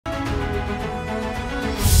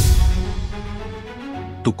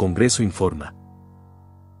Tu Congreso informa.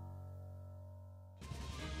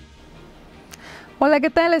 Hola,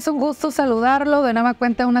 ¿qué tal? Es un gusto saludarlo. De nueva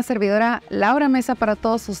cuenta, una servidora, Laura Mesa, para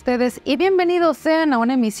todos ustedes. Y bienvenidos sean a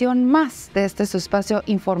una emisión más de su espacio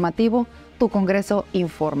informativo, Tu Congreso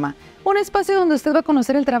Informa. Un espacio donde usted va a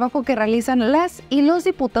conocer el trabajo que realizan las y los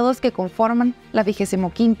diputados que conforman la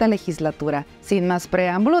 25ª legislatura. Sin más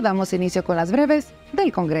preámbulo, damos inicio con las breves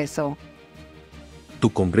del Congreso.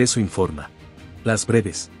 Tu Congreso informa. Las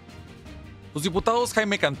breves. Los diputados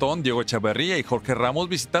Jaime Cantón, Diego Echeverría y Jorge Ramos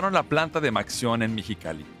visitaron la planta de Emisión en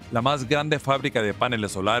Mexicali, la más grande fábrica de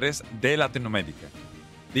paneles solares de Latinoamérica.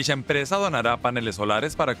 Dicha empresa donará paneles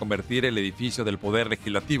solares para convertir el edificio del Poder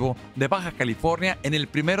Legislativo de Baja California en el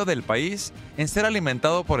primero del país en ser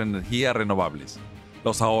alimentado por energías renovables.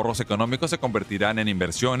 Los ahorros económicos se convertirán en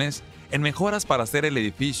inversiones, en mejoras para hacer el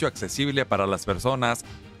edificio accesible para las personas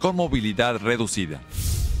con movilidad reducida.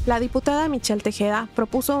 La diputada Michelle Tejeda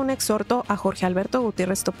propuso un exhorto a Jorge Alberto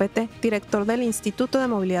Gutiérrez Topete, director del Instituto de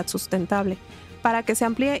Movilidad Sustentable, para que se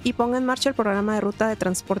amplíe y ponga en marcha el programa de ruta de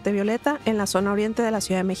transporte violeta en la zona oriente de la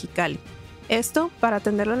ciudad de Mexicali. Esto para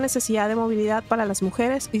atender la necesidad de movilidad para las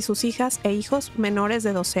mujeres y sus hijas e hijos menores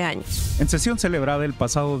de 12 años. En sesión celebrada el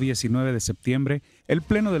pasado 19 de septiembre, el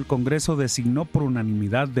Pleno del Congreso designó por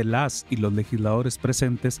unanimidad de las y los legisladores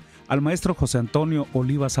presentes al maestro José Antonio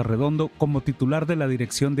Olivas Arredondo como titular de la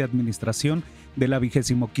Dirección de Administración de la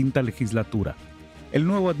 25ª legislatura. El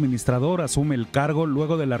nuevo administrador asume el cargo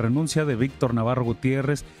luego de la renuncia de Víctor Navarro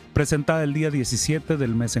Gutiérrez, presentada el día 17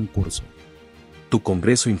 del mes en curso. Tu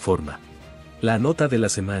Congreso informa. La nota de la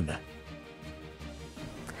semana.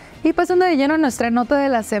 Y pasando de lleno a nuestra nota de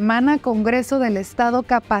la semana, Congreso del Estado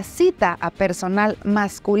capacita a personal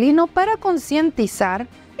masculino para concientizar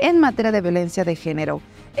en materia de violencia de género.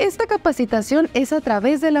 Esta capacitación es a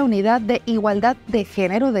través de la Unidad de Igualdad de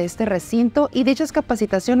Género de este recinto y dichas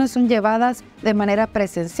capacitaciones son llevadas de manera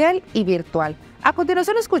presencial y virtual. A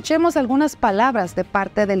continuación escuchemos algunas palabras de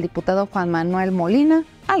parte del diputado Juan Manuel Molina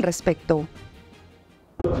al respecto.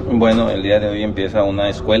 Bueno, el día de hoy empieza una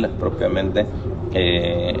escuela propiamente,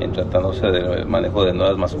 tratándose del manejo de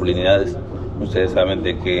nuevas masculinidades. Ustedes saben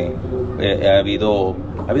de que ha habido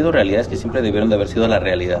realidades que siempre debieron de haber sido la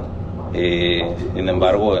realidad. Sin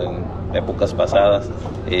embargo, en épocas pasadas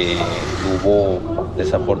hubo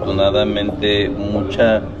desafortunadamente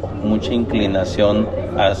mucha inclinación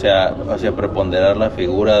hacia preponderar la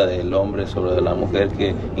figura del hombre sobre la mujer,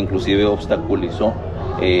 que inclusive obstaculizó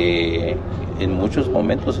en muchos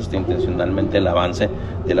momentos intencionalmente el avance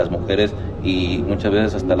de las mujeres y muchas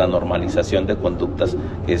veces hasta la normalización de conductas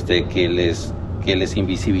que les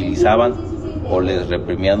invisibilizaban o les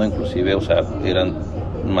reprimían, inclusive, eran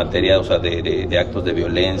materia de actos de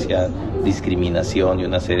violencia, discriminación y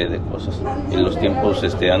una serie de cosas. En los tiempos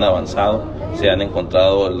han avanzado, se han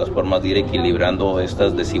encontrado las formas de ir equilibrando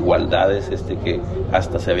estas desigualdades que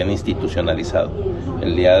hasta se habían institucionalizado.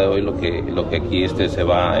 El día de hoy lo que aquí se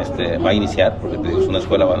va a iniciar, porque es una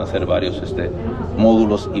escuela, van a ser varios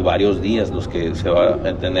módulos y varios días los que se va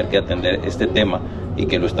a tener que atender este tema, y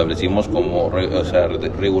que lo establecimos como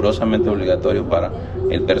rigurosamente obligatorio para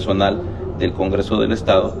el personal del Congreso del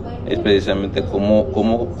Estado, es precisamente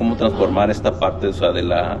cómo transformar esta parte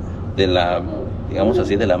de la digamos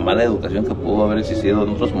así, de la mala educación que pudo haber existido en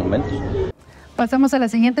otros momentos. Pasamos a la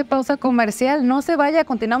siguiente pausa comercial. No se vaya,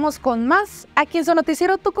 continuamos con más aquí en su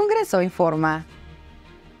noticiero Tu Congreso Informa.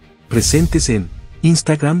 Presentes en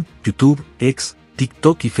Instagram, YouTube, X,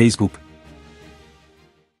 TikTok y Facebook.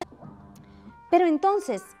 Pero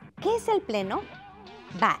entonces, ¿qué es el Pleno?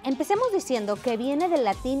 Empecemos diciendo que viene del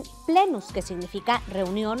latín plenus, que significa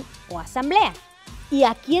reunión o asamblea. Y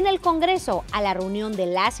aquí en el Congreso, a la reunión de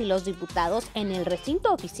las y los diputados en el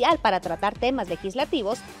recinto oficial para tratar temas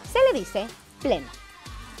legislativos, se le dice Pleno.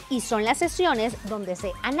 Y son las sesiones donde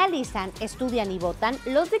se analizan, estudian y votan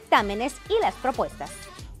los dictámenes y las propuestas.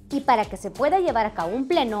 Y para que se pueda llevar a cabo un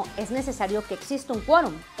pleno es necesario que exista un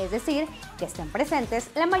quórum, es decir, que estén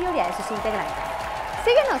presentes la mayoría de sus integrantes.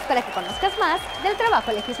 Síguenos para que conozcas más del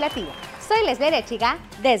trabajo legislativo. Soy Leslie Arechiga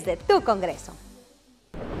desde Tu Congreso.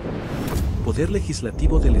 Poder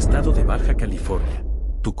Legislativo del Estado de Baja California.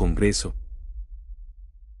 Tu Congreso.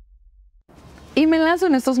 Y me enlazo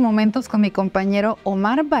en estos momentos con mi compañero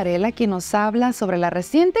Omar Varela, quien nos habla sobre la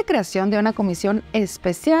reciente creación de una comisión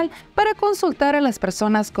especial para consultar a las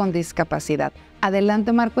personas con discapacidad. Adelante,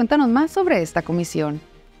 Omar, cuéntanos más sobre esta comisión.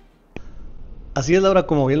 Así es, Laura,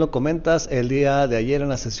 como bien lo comentas, el día de ayer en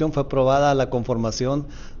la sesión fue aprobada la conformación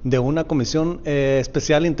de una comisión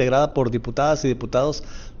especial integrada por diputadas y diputados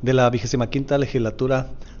de la 25ª legislatura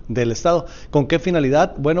del Estado. ¿Con qué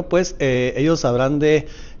finalidad? Bueno, pues ellos habrán de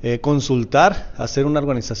consultar, hacer una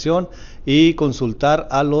organización y consultar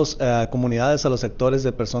a las comunidades, a los sectores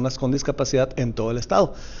de personas con discapacidad en todo el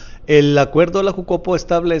Estado. El acuerdo de la Jucopo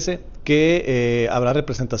establece que habrá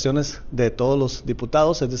representaciones de todos los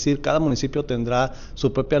diputados, es decir, cada municipio tendrá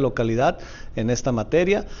su propia localidad en esta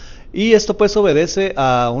materia, y esto pues obedece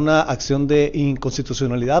a una acción de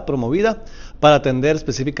inconstitucionalidad promovida para atender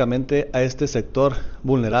específicamente a este sector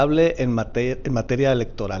vulnerable en materia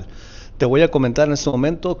electoral. Te voy a comentar en este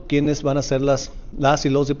momento quiénes van a ser las y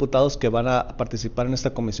los diputados que van a participar en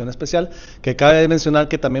esta comisión especial, que cabe mencionar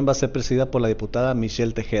que también va a ser presidida por la diputada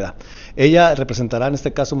Michelle Tejeda. Ella representará en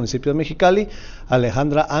este caso el municipio de Mexicali,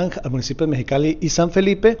 Alejandra Ang al municipio de Mexicali y San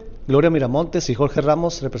Felipe, Gloria Miramontes y Jorge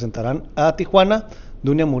Ramos representarán a Tijuana,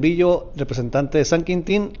 Dunia Murillo, representante de San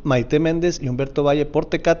Quintín, Maite Méndez y Humberto Valle por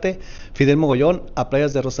Tecate, Fidel Mogollón a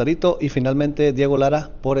Playas de Rosarito y finalmente Diego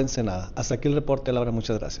Lara por Ensenada. Hasta aquí el reporte, Laura,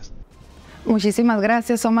 muchas gracias. Muchísimas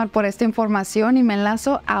gracias, Omar, por esta información, y me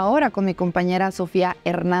enlazo ahora con mi compañera Sofía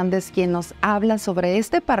Hernández, quien nos habla sobre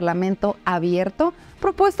este Parlamento abierto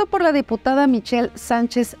propuesto por la diputada Michelle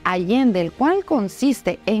Sánchez Allende, el cual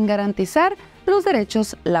consiste en garantizar los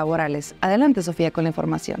derechos laborales. Adelante, Sofía, con la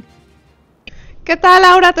información. ¿Qué tal,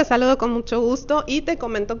 Laura? Te saludo con mucho gusto y te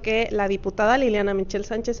comento que la diputada Liliana Michelle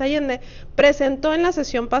Sánchez Allende presentó en la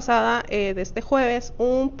sesión pasada de este jueves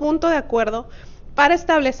un punto de acuerdo para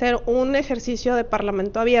establecer un ejercicio de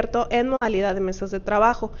Parlamento abierto en modalidad de mesas de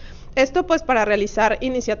trabajo. Esto pues para realizar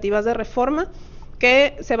iniciativas de reforma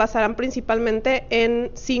que se basarán principalmente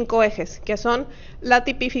en 5 ejes, que son la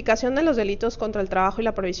tipificación de los delitos contra el trabajo y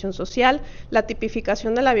la previsión social, la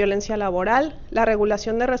tipificación de la violencia laboral, la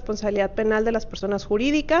regulación de responsabilidad penal de las personas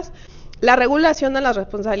jurídicas, la regulación de la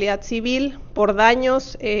responsabilidad civil por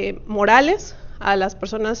daños morales a las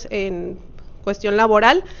personas en cuestión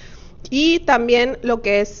laboral, y también lo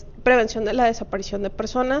que es prevención de la desaparición de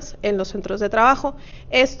personas en los centros de trabajo.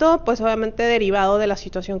 Esto pues obviamente derivado de la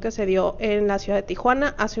situación que se dio en la ciudad de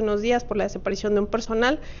Tijuana hace unos días por la desaparición de un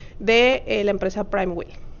personal de la empresa Prime Wheel.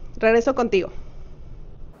 Regreso contigo.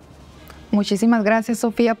 Muchísimas gracias,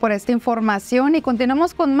 Sofía, por esta información, y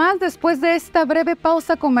continuamos con más después de esta breve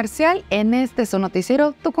pausa comercial en este su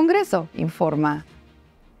noticiero, Tu Congreso Informa.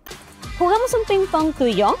 ¿Jugamos un ping pong tú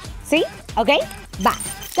y yo? ¿Sí? ¿Ok? Va.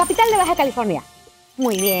 Capital de Baja California.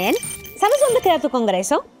 Muy bien. ¿Sabes dónde queda tu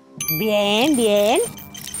Congreso? Bien, bien.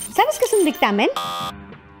 ¿Sabes qué es un dictamen?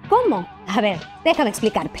 ¿Cómo? A ver, déjame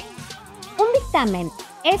explicarte. Un dictamen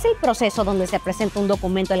es el proceso donde se presenta un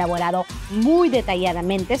documento elaborado muy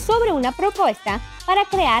detalladamente sobre una propuesta para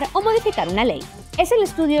crear o modificar una ley. Es el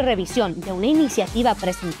estudio y revisión de una iniciativa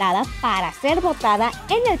presentada para ser votada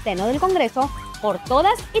en el Pleno del Congreso por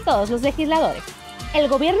todas y todos los legisladores. El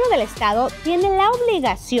gobierno del Estado tiene la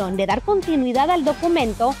obligación de dar continuidad al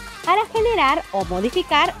documento para generar o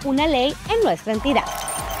modificar una ley en nuestra entidad.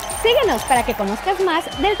 Síguenos para que conozcas más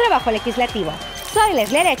del trabajo legislativo. Soy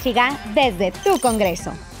Leslie Arechiga desde Tu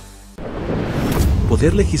Congreso.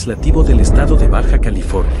 Poder Legislativo del Estado de Baja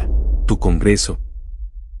California. Tu Congreso.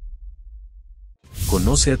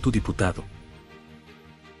 Conoce a tu diputado.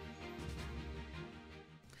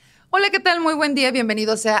 Hola, ¿qué tal? Muy buen día.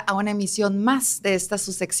 Bienvenido sea a una emisión más de esta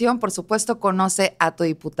su sección. Por supuesto, Conoce a tu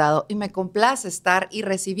diputado. Y me complace estar y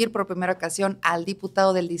recibir por primera ocasión al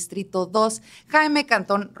diputado del Distrito 2, Jaime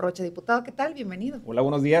Cantón Rocha. Diputado, ¿qué tal? Bienvenido. Hola,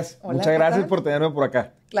 buenos días. Hola, muchas gracias por tenerme por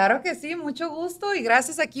acá. Claro que sí, mucho gusto, y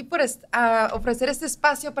gracias aquí por ofrecer este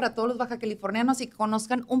espacio para todos los baja californianos y que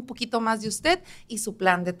conozcan un poquito más de usted y su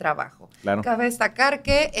plan de trabajo. Claro. Cabe destacar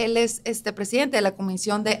que él es presidente de la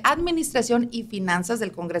Comisión de Administración y Finanzas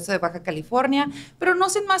del Congreso de Baja California, pero no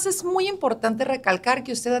sin más, es muy importante recalcar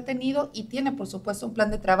que usted ha tenido y tiene, por supuesto, un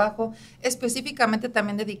plan de trabajo específicamente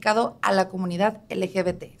también dedicado a la comunidad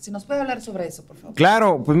LGBT. Si nos puede hablar sobre eso, por favor.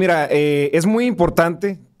 Claro, pues mira, es muy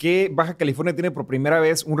importante que Baja California tiene por primera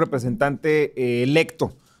vez un representante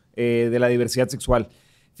electo de la diversidad sexual.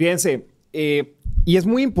 Fíjense, y es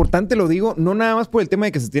muy importante, lo digo, no nada más por el tema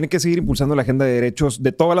de que se tiene que seguir impulsando la agenda de derechos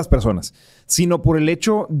de todas las personas, sino por el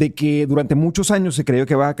hecho de que durante muchos años se creyó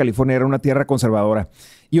que Baja California era una tierra conservadora.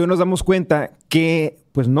 Y hoy nos damos cuenta que,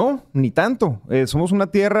 pues no, ni tanto. Somos una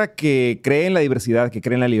tierra que cree en la diversidad, que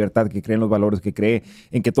cree en la libertad, que cree en los valores, que cree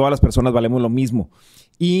en que todas las personas valemos lo mismo.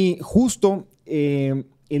 Y justo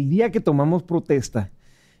el día que tomamos protesta,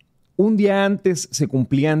 un día antes se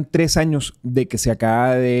cumplían 3 años de que se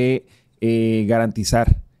acaba de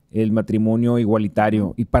garantizar el matrimonio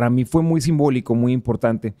igualitario. Y para mí fue muy simbólico, muy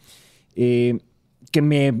importante, que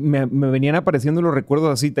me venían apareciendo los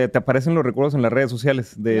recuerdos así, te aparecen los recuerdos en las redes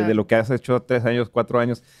sociales de lo que has hecho 3 años, 4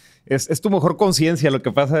 años. es tu mejor conciencia lo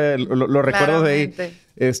que pasa, lo recuerdo de ahí.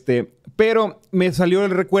 Pero me salió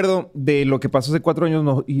el recuerdo de lo que pasó hace 4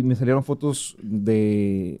 años y me salieron fotos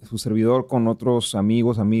de su servidor con otros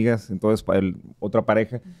amigos, amigas, entonces otra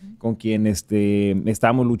pareja con quien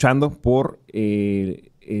estábamos luchando por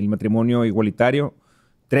el matrimonio igualitario.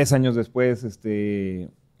 3 años después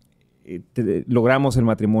logramos el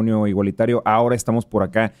matrimonio igualitario, ahora estamos por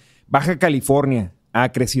acá. Baja California ha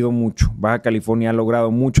crecido mucho. Baja California ha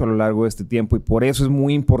logrado mucho a lo largo de este tiempo y por eso es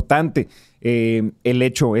muy importante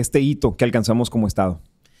este hito que alcanzamos como Estado.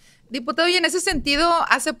 Diputado, y en ese sentido,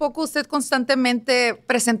 hace poco usted constantemente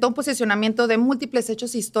presentó un posicionamiento de múltiples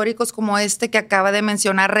hechos históricos como este que acaba de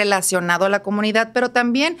mencionar relacionado a la comunidad, pero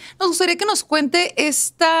también nos gustaría que nos cuente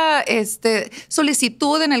esta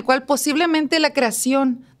solicitud en el cual posiblemente la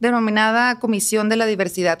creación denominada Comisión de la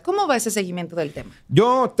Diversidad. ¿Cómo va ese seguimiento del tema?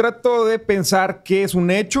 Yo trato de pensar que es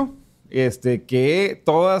un hecho, que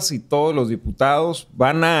todas y todos los diputados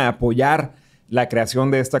van a apoyar la creación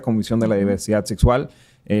de esta Comisión de la Diversidad Sexual,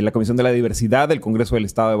 la Comisión de la Diversidad del Congreso del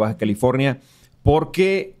Estado de Baja California,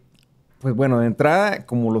 porque, pues bueno, de entrada,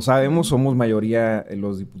 como lo sabemos, somos mayoría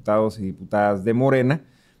los diputados y diputadas de Morena.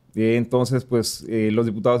 Entonces, pues los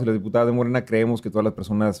diputados y las diputadas de Morena creemos que todas las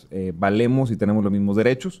personas valemos y tenemos los mismos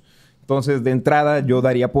derechos. Entonces, de entrada, yo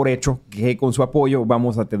daría por hecho que con su apoyo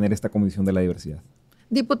vamos a tener esta Comisión de la Diversidad.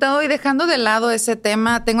 Diputado, y dejando de lado ese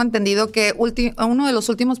tema, tengo entendido que uno de los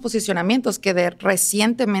últimos posicionamientos que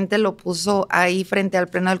recientemente lo puso ahí frente al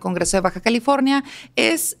Pleno del Congreso de Baja California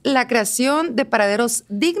es la creación de paraderos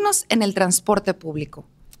dignos en el transporte público.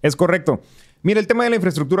 Es correcto. Mira, el tema de la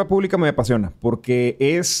infraestructura pública me apasiona porque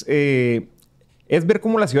es ver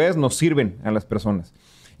cómo las ciudades nos sirven a las personas.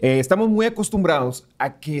 Estamos muy acostumbrados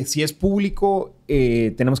a que si es público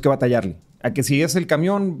tenemos que batallarle. A que si es el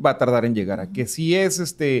camión va a tardar en llegar. A que si es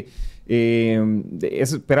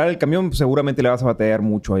esperar el camión, pues seguramente le vas a batallar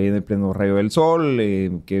mucho ahí en el pleno rayo del sol,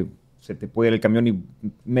 que se te puede ir el camión y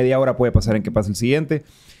media hora puede pasar en que pase el siguiente.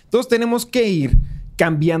 Entonces tenemos que ir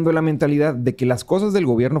cambiando la mentalidad de que las cosas del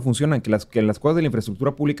gobierno funcionan, que las cosas de la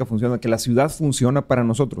infraestructura pública funcionan, que la ciudad funciona para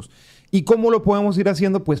nosotros. ¿Y cómo lo podemos ir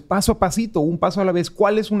haciendo? Pues paso a pasito, un paso a la vez.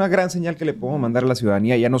 ¿Cuál es una gran señal que le podemos mandar a la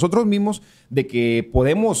ciudadanía y a nosotros mismos de que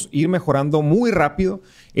podemos ir mejorando muy rápido?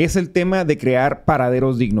 Es el tema de crear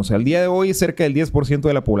paraderos dignos. Al día de hoy, cerca del 10%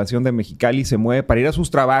 de la población de Mexicali se mueve para ir a sus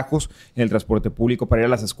trabajos en el transporte público, para ir a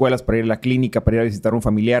las escuelas, para ir a la clínica, para ir a visitar a un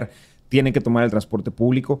familiar. Tienen que tomar el transporte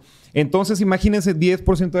público. Entonces, imagínense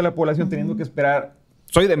 10% de la población teniendo que esperar.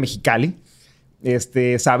 Soy de Mexicali.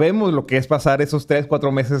 Sabemos lo que es pasar esos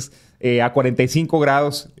 3-4 meses a 45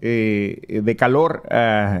 grados de calor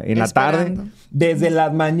en la tarde. Desde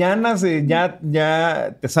las mañanas ya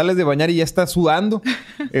te sales de bañar y ya estás sudando.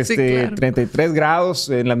 Sí, claro. 33 grados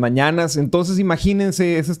en las mañanas. Entonces,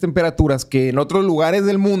 imagínense esas temperaturas que en otros lugares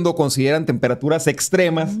del mundo consideran temperaturas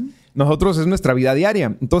extremas. Nosotros es nuestra vida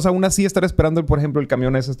diaria. Entonces, aún así, estar esperando, por ejemplo, el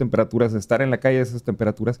camión a esas temperaturas, estar en la calle a esas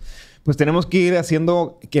temperaturas, pues tenemos que ir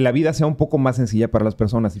haciendo que la vida sea un poco más sencilla para las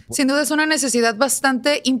personas. Sin duda es una necesidad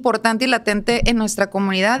bastante importante y latente en nuestra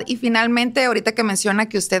comunidad. Y finalmente, ahorita que menciona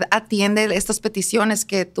que usted atiende estas peticiones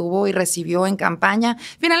que tuvo y recibió en campaña,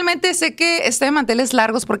 finalmente sé que está de manteles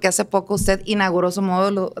largos porque hace poco usted inauguró su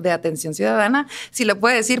módulo de atención ciudadana. Si le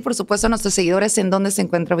puede decir, por supuesto, a nuestros seguidores en dónde se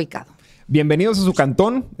encuentra ubicado. Bienvenidos a su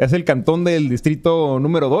cantón. Es el cantón del distrito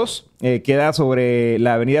número 2. Queda sobre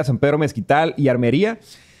la avenida San Pedro Mezquital y Armería.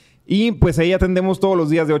 Y pues ahí atendemos todos los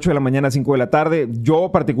días de 8 de la mañana a 5 de la tarde.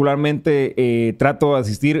 Yo particularmente trato de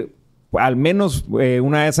asistir al menos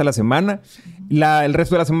una vez a la semana. El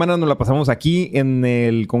resto de la semana nos la pasamos aquí en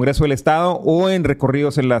el Congreso del Estado o en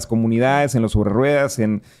recorridos en las comunidades, en los sobre ruedas,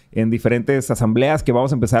 en diferentes asambleas que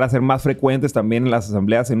vamos a empezar a hacer más frecuentes también en las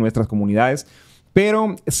asambleas en nuestras comunidades.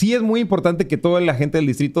 Pero sí es muy importante que toda la gente del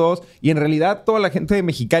Distrito 2 y en realidad toda la gente de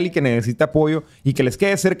Mexicali que necesita apoyo y que les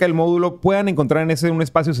quede cerca el módulo puedan encontrar en ese un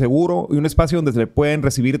espacio seguro y un espacio donde se pueden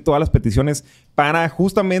recibir todas las peticiones para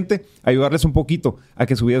justamente ayudarles un poquito a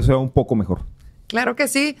que su vida sea un poco mejor. Claro que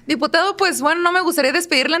sí. Diputado, pues bueno, no me gustaría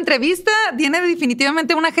despedir la entrevista. Tiene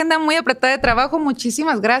definitivamente una agenda muy apretada de trabajo.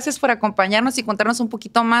 Muchísimas gracias por acompañarnos y contarnos un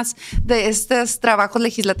poquito más de estos trabajos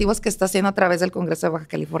legislativos que está haciendo a través del Congreso de Baja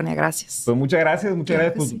California. Gracias. Pues muchas gracias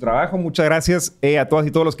por su trabajo. Muchas gracias a todas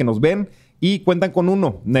y todos los que nos ven y cuentan con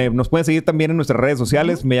uno. Nos pueden seguir también en nuestras redes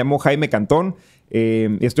sociales. Me llamo Jaime Cantón.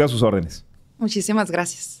 Estoy a sus órdenes. Muchísimas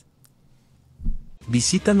gracias.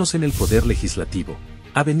 Visítanos en el Poder Legislativo.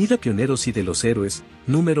 Avenida Pioneros y de los Héroes,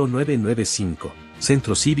 número 995,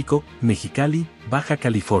 Centro Cívico, Mexicali, Baja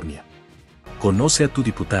California. Conoce a tu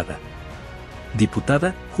diputada.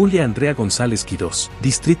 Diputada Julia Andrea González Quirós,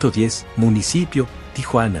 Distrito 10, Municipio,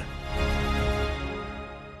 Tijuana.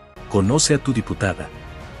 Conoce a tu diputada.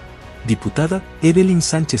 Diputada Evelyn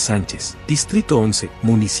Sánchez Sánchez, Distrito 11,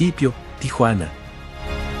 Municipio, Tijuana.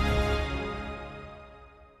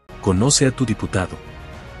 Conoce a tu diputado.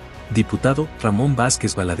 Diputado Ramón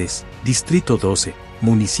Vázquez Valadez, Distrito 12,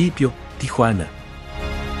 Municipio, Tijuana.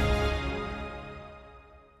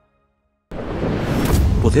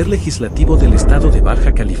 Poder Legislativo del Estado de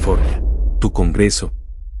Baja California. Tu Congreso.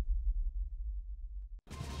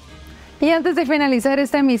 Y antes de finalizar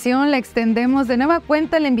esta emisión, le extendemos de nueva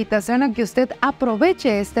cuenta la invitación a que usted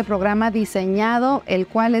aproveche este programa diseñado, el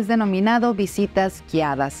cual es denominado Visitas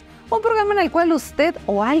Guiadas. Un programa en el cual usted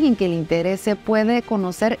o alguien que le interese puede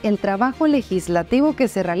conocer el trabajo legislativo que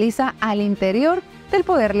se realiza al interior del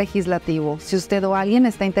Poder Legislativo. Si usted o alguien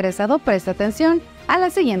está interesado, preste atención a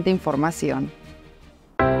la siguiente información.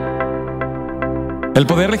 El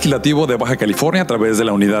Poder Legislativo de Baja California, a través de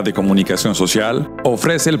la Unidad de Comunicación Social,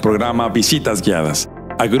 ofrece el programa Visitas Guiadas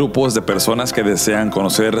a grupos de personas que desean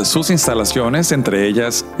conocer sus instalaciones, entre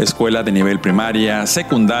ellas escuela de nivel primaria,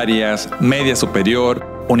 secundarias, media superior,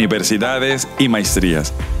 universidades y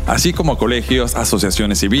maestrías, así como colegios,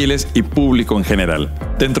 asociaciones civiles y público en general.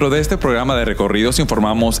 Dentro de este programa de recorridos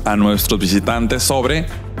informamos a nuestros visitantes sobre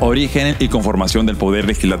origen y conformación del Poder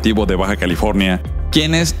Legislativo de Baja California,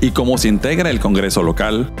 quiénes y cómo se integra el Congreso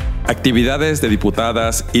local, actividades de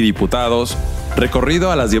diputadas y diputados,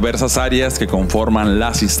 recorrido a las diversas áreas que conforman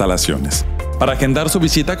las instalaciones. Para agendar su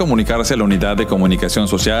visita, comunicarse a la Unidad de Comunicación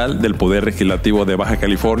Social del Poder Legislativo de Baja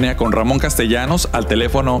California con Ramón Castellanos al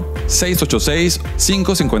teléfono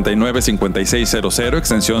 686-559-5600,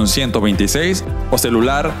 extensión 126, o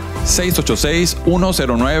celular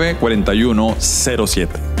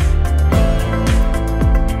 686-109-4107.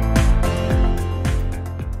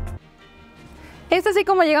 Es así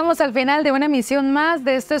como llegamos al final de una emisión más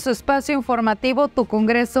de su espacio informativo, Tu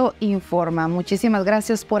Congreso Informa. Muchísimas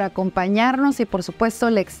gracias por acompañarnos y por supuesto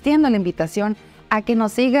le extiendo la invitación a que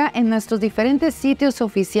nos siga en nuestros diferentes sitios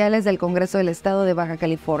oficiales del Congreso del Estado de Baja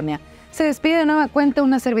California. Se despide de nueva cuenta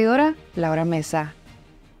una servidora, Laura Mesa.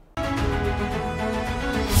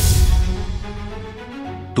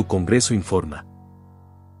 Tu Congreso Informa.